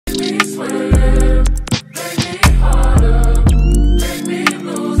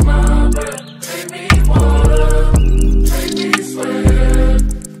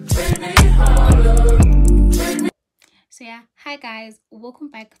Hi guys, welcome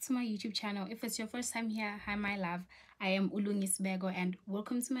back to my YouTube channel. If it's your first time here, hi my love, I am Ulungisbego and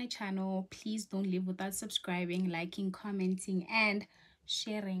welcome to my channel. Please don't leave without subscribing, liking, commenting and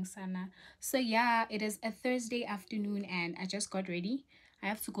sharing sana. So yeah, it is a Thursday afternoon and I just got ready. I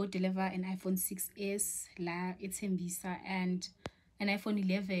have to go deliver an iPhone 6s la itembisa and an iPhone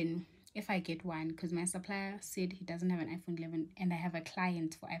 11 if I get one, because my supplier said he doesn't have an iPhone 11 and I have a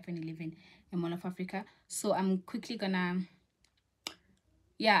client for iPhone 11 in Mall of Africa. So I'm quickly gonna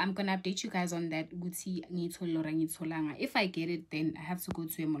update you guys on that. If I get it, then I have to go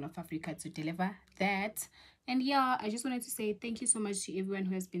to a Mall of Africa to deliver that. And yeah, I just wanted to say thank you so much to everyone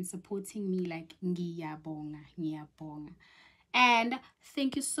who has been supporting me. Like ngiyabonga. And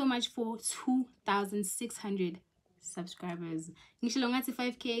thank you so much for 2,600 subscribers. Ngisho ngathi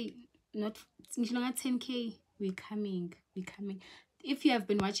 5k, not ngisho ngathi 10k. We're coming. If you have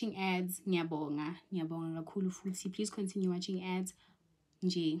been watching ads, ngiyabonga kakhulu futhi. Please continue watching ads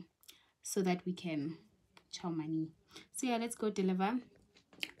so that we can chow money. So yeah, let's go deliver.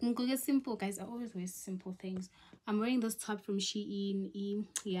 Get simple, guys. I always wear simple things. I'm wearing this top from Shein.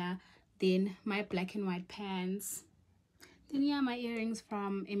 Yeah, then my black and white pants. Then yeah, my earrings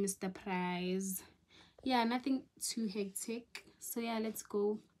from a Mr. Price. Yeah, nothing too hectic. So yeah, let's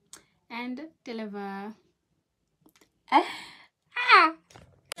go and deliver.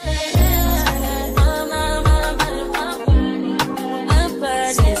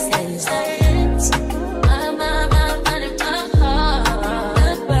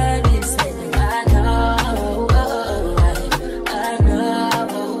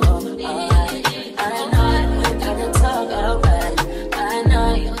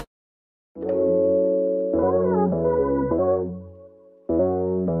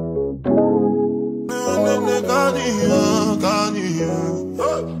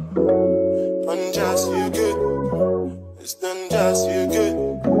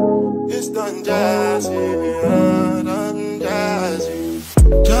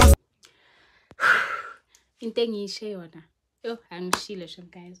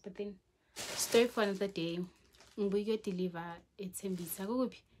 Guys, but then story for another day. We get deliver it's in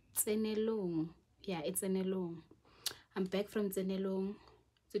Tsenelong. Yeah, it's Tsenelong. I'm back from Tsenelong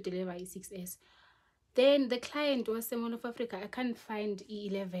to deliver E6s. Then the client was in Mall of Africa. I can't find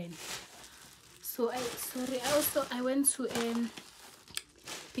E11. So I went to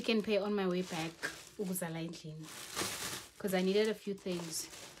Pick and Pay on my way back because I needed a few things.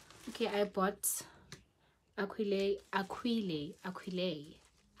 Okay, I bought Aquile. I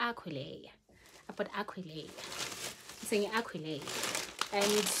bought Aquile. I'm saying Aquile.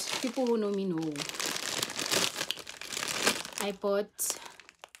 And people who know me know. I bought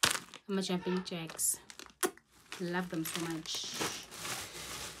my jumping jacks. Love them so much.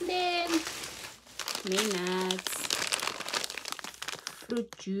 Then may nuts,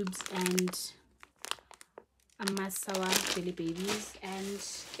 fruit tubes, and amasawa jelly babies. And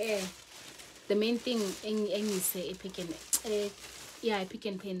the main thing you say Pick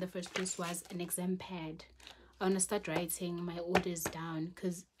and Pay in the first place was an exam pad. I want to start writing my orders down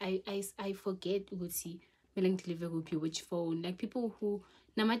because I forget willing to deliver which phone. Like people who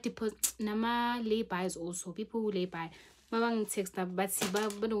nama lay buys also, people who lay buy mabang text but see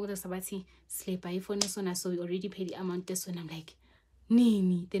sabati sleep by phone so we already pay the amount this one. I'm like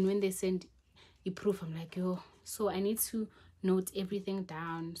nini. Then when they send the proof, I'm like yo. So I need to note everything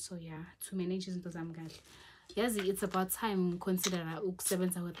down. So yeah, to manage into some guys. Yes, it's about time consider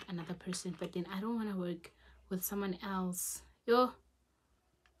ukusebenza with another person, but then I don't want to work with someone else. Yo,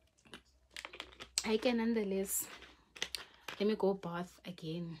 I can nonetheless. Let me go bath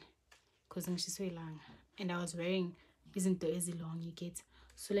again because I'm just so long and I was wearing isn't easy long, you get.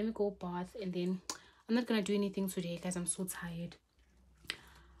 So let me go bath and then I'm not gonna do anything today guys. I'm so tired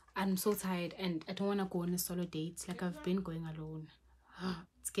and I don't want to go on a solo date like I've been going alone.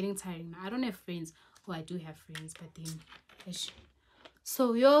 It's getting tiring now. I don't have friends. Well, I do have friends, but then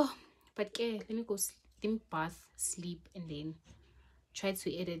so yo, but yeah, let me go bath, sleep, and then try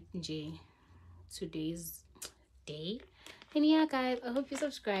to edit today's day. And yeah guys, I hope you're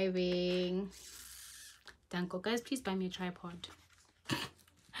subscribing. Thank you guys. Please buy me a tripod.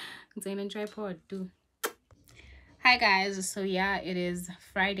 I'm saying a tripod too. Hi guys, so yeah, it is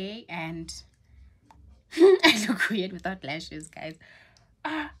Friday and I look weird without lashes, guys.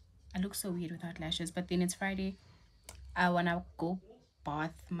 I look so weird without lashes, but then it's Friday. I wanna go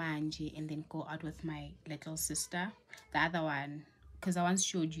bath manji and then go out with my little sister, the other one, because I once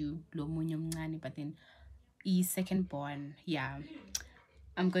showed you lo munye mncane, but then second born. Yeah,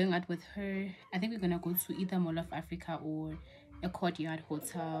 I'm going out with her. I think we're gonna go to either Mall of Africa or a Courtyard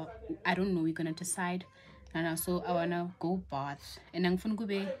hotel. I don't know, we're gonna decide. And also I wanna go bath and I'm gonna go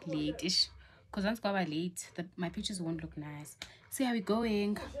be late-ish. Because once I go late, my pictures won't look nice. See how we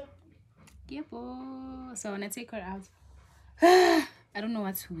going? Yeah, boy. So I wanna take her out. I don't know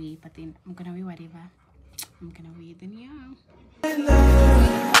what to wear, but then I'm gonna wear whatever I'm gonna wear. Then yeah.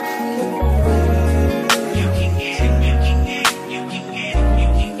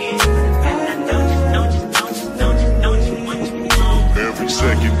 Every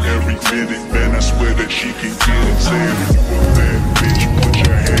second, every minute, man, I swear that she can get it. Saying you a bad bitch, put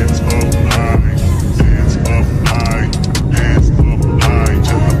your hands up high, hands up high, hands up high.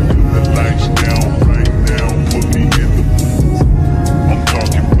 Till I put the lights down right now, put me in the mood. I'm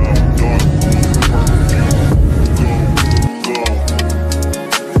talking about dark room, go.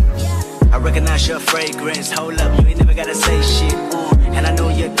 I recognize your fragrance, hold up, you ain't never gotta say shit, and I know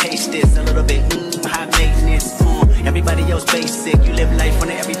your taste is a little bit, high maintenance, everybody else basic, you live life on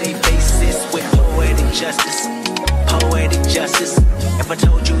an everyday basis, with poetic justice, poetic justice. If I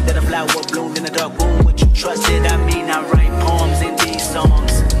told you that a flower bloomed in a dark room, would you trust it? I mean, I write poems in these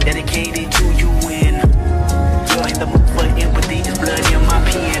songs, dedicated to you, and you're in the mood for empathy, it's blood in my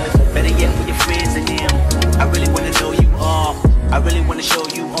pen, better yet for your friends and them, I really wanna know you all, I really wanna show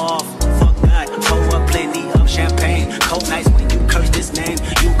you off. Fuck God, pour up plenty of champagne. Cold nights when you curse this name.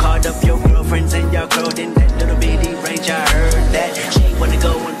 You called up your girlfriends and your girl in that little bitty range. I heard that she wanna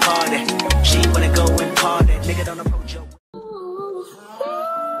go and party. She wanna go and party. Nigga, don't approach your.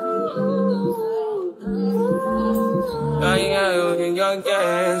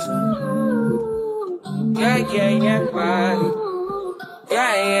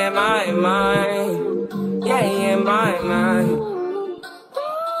 Yeah, my mind. Yeah, my mind.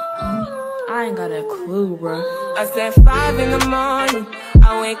 I ain't got a clue, bro. I said 5 in the morning.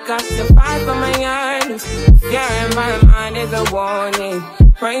 I wake up to 5 for my earnings. Yeah, in my mind is a warning.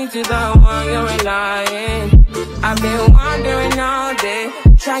 Pray to the one you're relying. I've been wandering all day.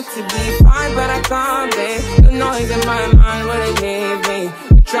 Tried to be fine, but I can't be. The noise in my mind wouldn't leave me.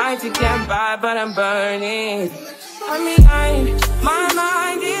 Tried to get by, but I'm burning. I'm behind, my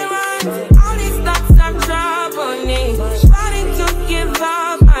mind is runs. All these thoughts have troubled me. Starting to give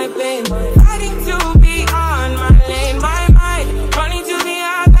up my pain. Fighting to be on my lane. My mind running to the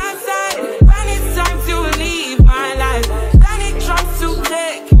other side. When it's time to leave my life, then it tries to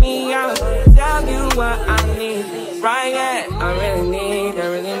take me out. Tell you what I need. Right, yeah, I really need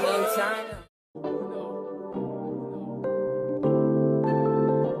time.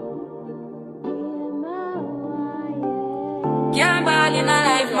 Can't ball in a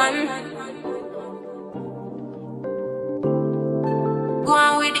life, man. Go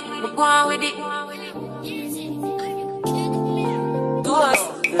on with it, go on with it. Do us.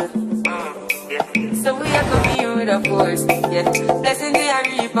 So we are coming with a force, yeah. Blessing the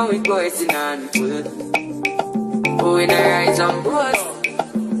reap and we coursing on foot. But we not rise on post.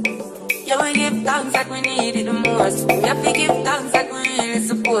 Yeah, we give thanks like we need it the most. We have to give thanks like we really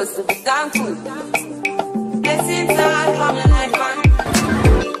supposed to be thankful. Blessings all coming like fun.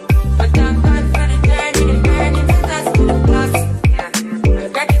 But thank God for the journey to us to the plus. Yeah.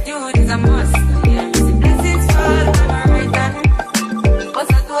 Gratitude is a must. Yeah. Blessings fall from my right hand.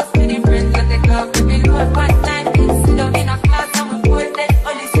 What's a toast to the friends that take off the big road. Part time, sit down in a class and we both then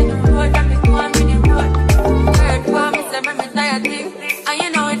only see the road and we go on with the road. Heard for me, say me tired thing. And you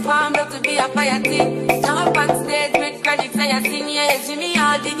know it formed up to be a fire thing. Now up on stage with credits and you sing, yeah, Jimmy,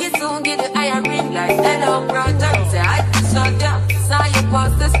 I'll dig it soon, get the iron ring like hello, brother. Say I just saw down, saw you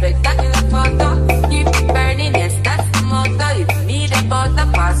post a spectacular photo. Keep it burning, yes, that's the motto. If me the butter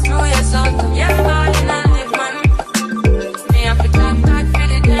pass through your soul, you're falling and live, man. Me have to thank God for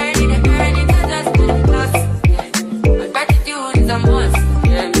the journey to just to the plus. Yeah. But gratitude is a must.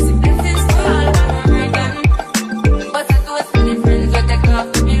 Yeah, me see blessings fall from my right hand. But I do it for the friends that take off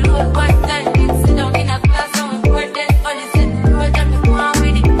the road. One time, sit down in a class and we pour then only sit the road and we go on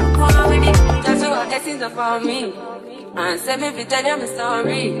with it, go on with it. That's what blessings are for me. And say me fi tell you my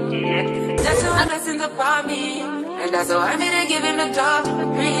story. That's what blessings are for me. And that's why I'm gonna give him the top.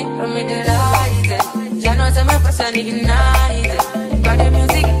 Breathe from me delighted. You know say my passion ignited. Got the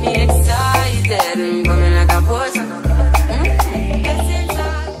music get me excited. I'm coming like a poison. Blessings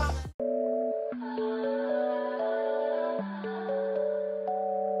are for me.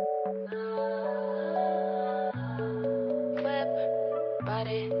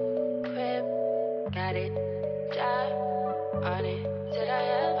 Body, crib, got it, job on it. Did I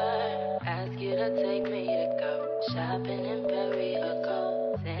ever ask you to take me to go shopping in Paris or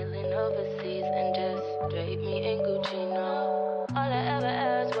go sailing overseas and just drape me in Gucci? No, all I ever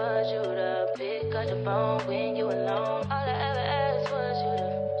asked was you to pick up the phone when you alone. All I ever asked was you to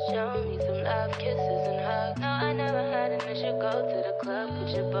show me some love, kisses and hugs. club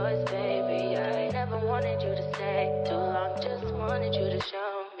with your boys, baby. I never wanted you to stay too long, just wanted you to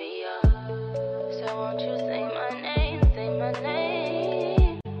show me up. So won't you say my name, say my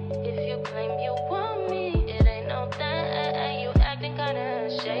name? If you claim you want me, it ain't no thing. You acting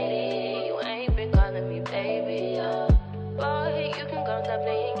kinda shady. You ain't been calling me baby, boy, you can go stop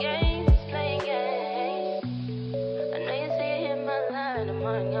playing games, playing games. I know you see it in my line, I'm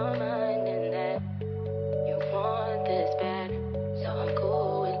on your mind, and that you want this bad, so I'm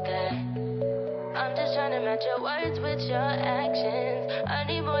cool with that. I'm just trying to match your words with your actions. I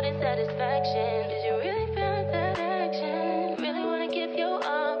need more than satisfaction. Did you really feel that action? Really wanna give you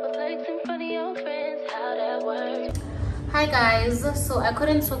all, but flex in front of your friends, how that works? Hi guys, so I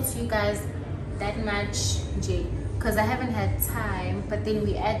couldn't talk to you guys that much, Jay, because I haven't had time. But then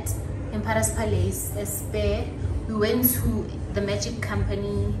we at Emperor's Palace, a spare. We went to the Magic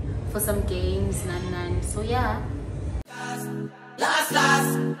Company for some games, so yeah. Last,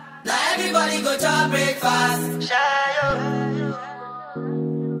 now everybody go to breakfast. Shayo.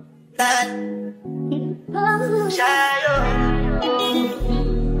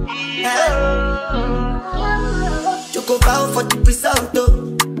 Choco bow for the result, though.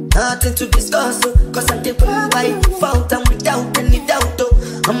 Nothing to discuss, cause I'm the one by default and without any doubt, though.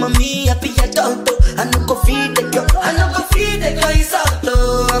 I'm a me happy adult, though. I no go feed the girl, I no go feed the girl, it's out,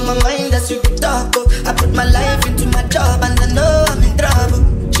 though. I'm a mind that's you the talk, oh. I put my life into my job and I know I'm in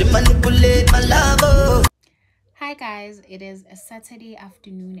trouble. She manipulate my love, oh. Hi guys, it is a Saturday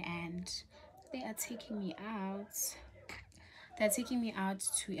afternoon and they are taking me out. They're taking me out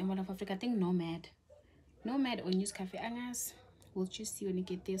to a Mall of Africa. I think Nomad or News Cafe Angas. We'll just see when we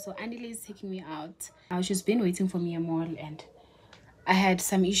get there. So Andile is taking me out. I've just been waiting for me a mall and I had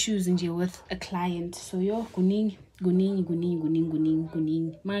some issues in here with a client. So yo, guning. When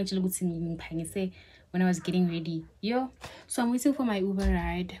I was getting ready, yo. So I'm waiting for my Uber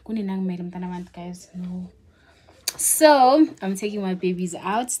ride. Guys, no. So I'm taking my babies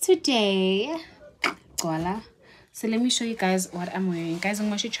out today. Voila. So let me show you guys what I'm wearing. Guys, I'm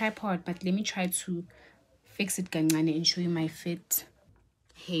going to tripod, but let me try to fix it and show you my fit.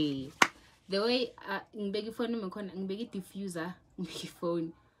 Hey, the way I'm phone, diffuser,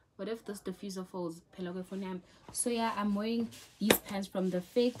 phone. What if this diffuser falls? So yeah, I'm wearing these pants from the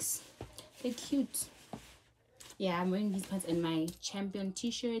Fix. They're cute. Yeah, I'm wearing these pants and my Champion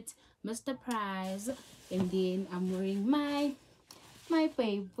t-shirt, Mr. Prize, and then I'm wearing my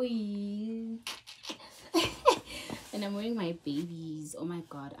baby. And I'm wearing my babies. Oh my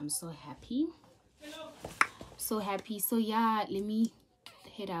god, I'm so happy. So happy. So yeah, let me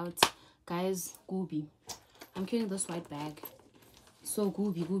head out. Guys, gooby. I'm carrying this white bag. So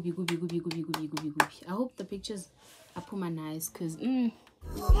gooby. I hope the pictures are put my nice, cause I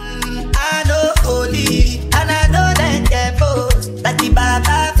know holy and I know that devil that the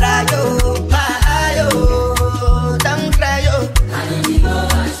Baba fly yo, my ayo, don't cry yo. Alibigo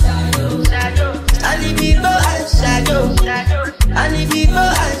and shadow, alibigo and shadow, alibigo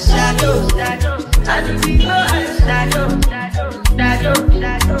and shadow, alibigo and shadow,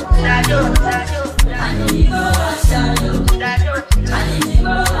 alibigo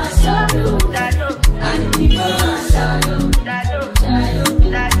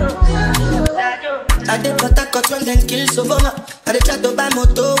I did what I got when then kill Sovoma. I did try to buy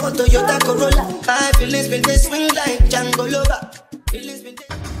moto, one Toyota Corolla. My feelings been they swing like Django Lover. Feelings been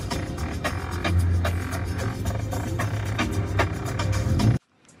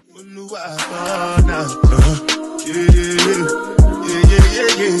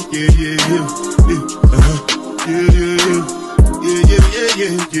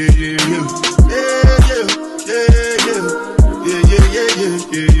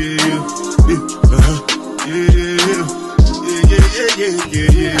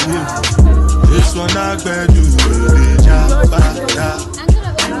This one I bet you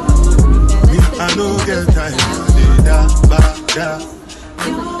I know get time.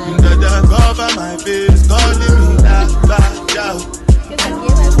 Dada cover my face, calling me that back out.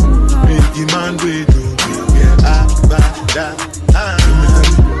 Make the man wait to get back down.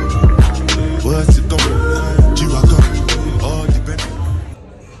 What's it going? All depending.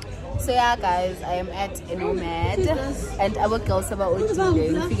 so yeah guys, I am at a Nomad and our girls about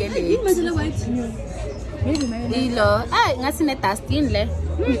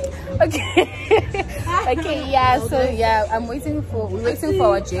okay. Okay, yeah, so yeah, we're waiting for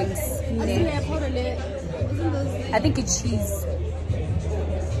our drinks. I think it's cheese.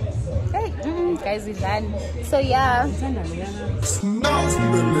 Hey, guys, we're done. So yeah. Don't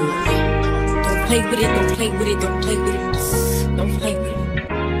play with it, don't play with it, don't play with it. Don't play with it.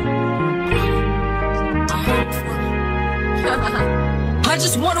 I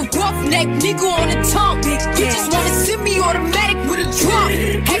just want a roughneck nigga on the tongue. You just wanna send me automatic with a drum.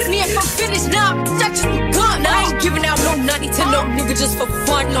 Ask me if I'm finished, nah, I just begun. I ain't giving out no nutty to no nigga just for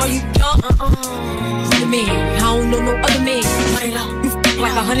fun. Are you dumb? Other man, I don't know no other man. You f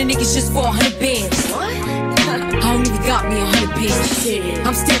like 100 niggas just for 100 bands. I don't even got me 100 bands.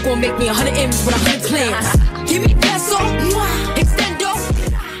 I'm still gonna make me 100 M's with 100 plans. Give me peso, extendo.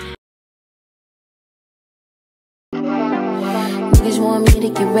 Niggas want me to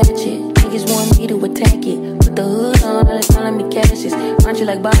get ratchet. Niggas want me to attack it. Put the hood on, all the time me cashes. Aren't you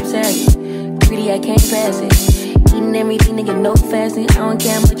like Bob Saget? Greedy, I can't pass it. Eating everything, nigga, no fasting. I don't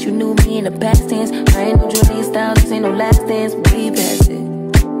care much you knew me in the past tense. I ain't no Julian style, this ain't no last dance. Way past it,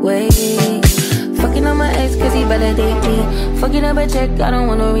 wait. Fucking on my ex cause he validate me. Fucking up a check, I don't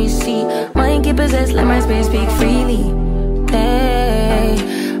want no receipt. Mind get possessed, let my spirit speak freely. Hey,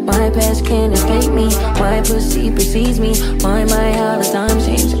 my past can't escape me. My pussy precedes me. Why my how the time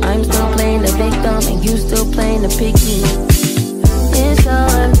change? I'm still playing the victim and you still playing the picky. It's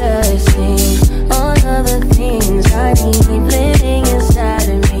all embarrassing. All of the things I need living inside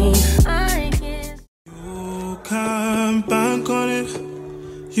of me. I can't. You can bank on it.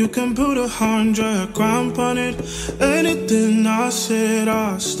 You can put 100 grand on it. Anything I said,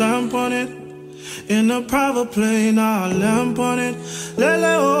 I'll stamp on it. In a private plane, I'll lamp on it.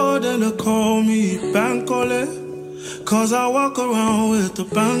 Lele oh, they call me Bankole. Cause I walk around with the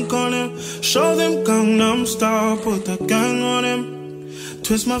bank on him. Show them Gangnam Style, put the gang on him.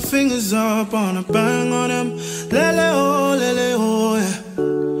 Twist my fingers up on a bang on him. Lele oh, yeah.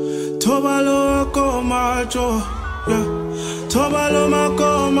 Tobalo ko macho, yeah. Tobalo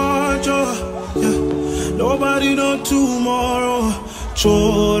mako macho, yeah. Nobody know tomorrow.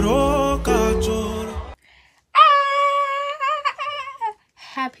 Choro ka choro.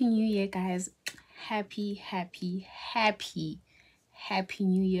 Happy New Year, guys. Happy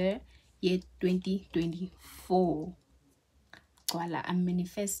New Year. Year 2024. Kwala, I'm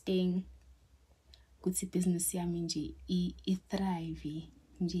manifesting good business yami nje I thrive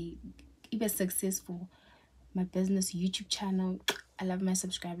nje ibe successful. My business YouTube channel. I love my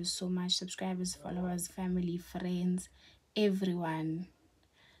subscribers so much. Subscribers, followers, family, friends, everyone.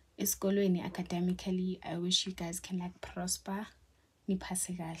 Eskolweni academically, I wish you guys can like prosper.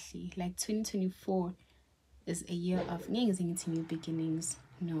 Niphase kahle. Like 2024 is a year of new beginnings.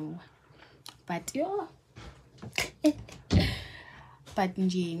 No. But yo. But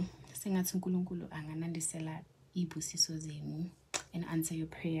nje sengathi uNkulunkulu anganandisela ibusiso zenu and answer your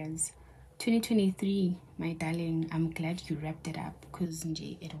prayers. 2023, my darling, I'm glad you wrapped it up because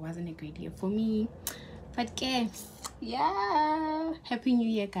it wasn't a great year for me. But yeah. Happy New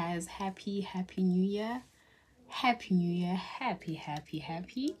Year, guys. Happy New Year. Happy New Year. Happy.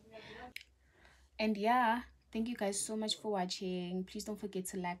 And yeah, thank you guys so much for watching. Please don't forget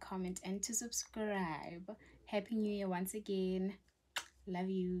to like, comment, and to subscribe. Happy New Year once again. Love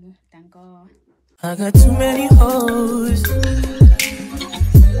you. Thank God. I got too many hoes.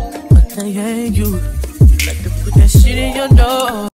 But I ain't you. You like to put that shit in your nose.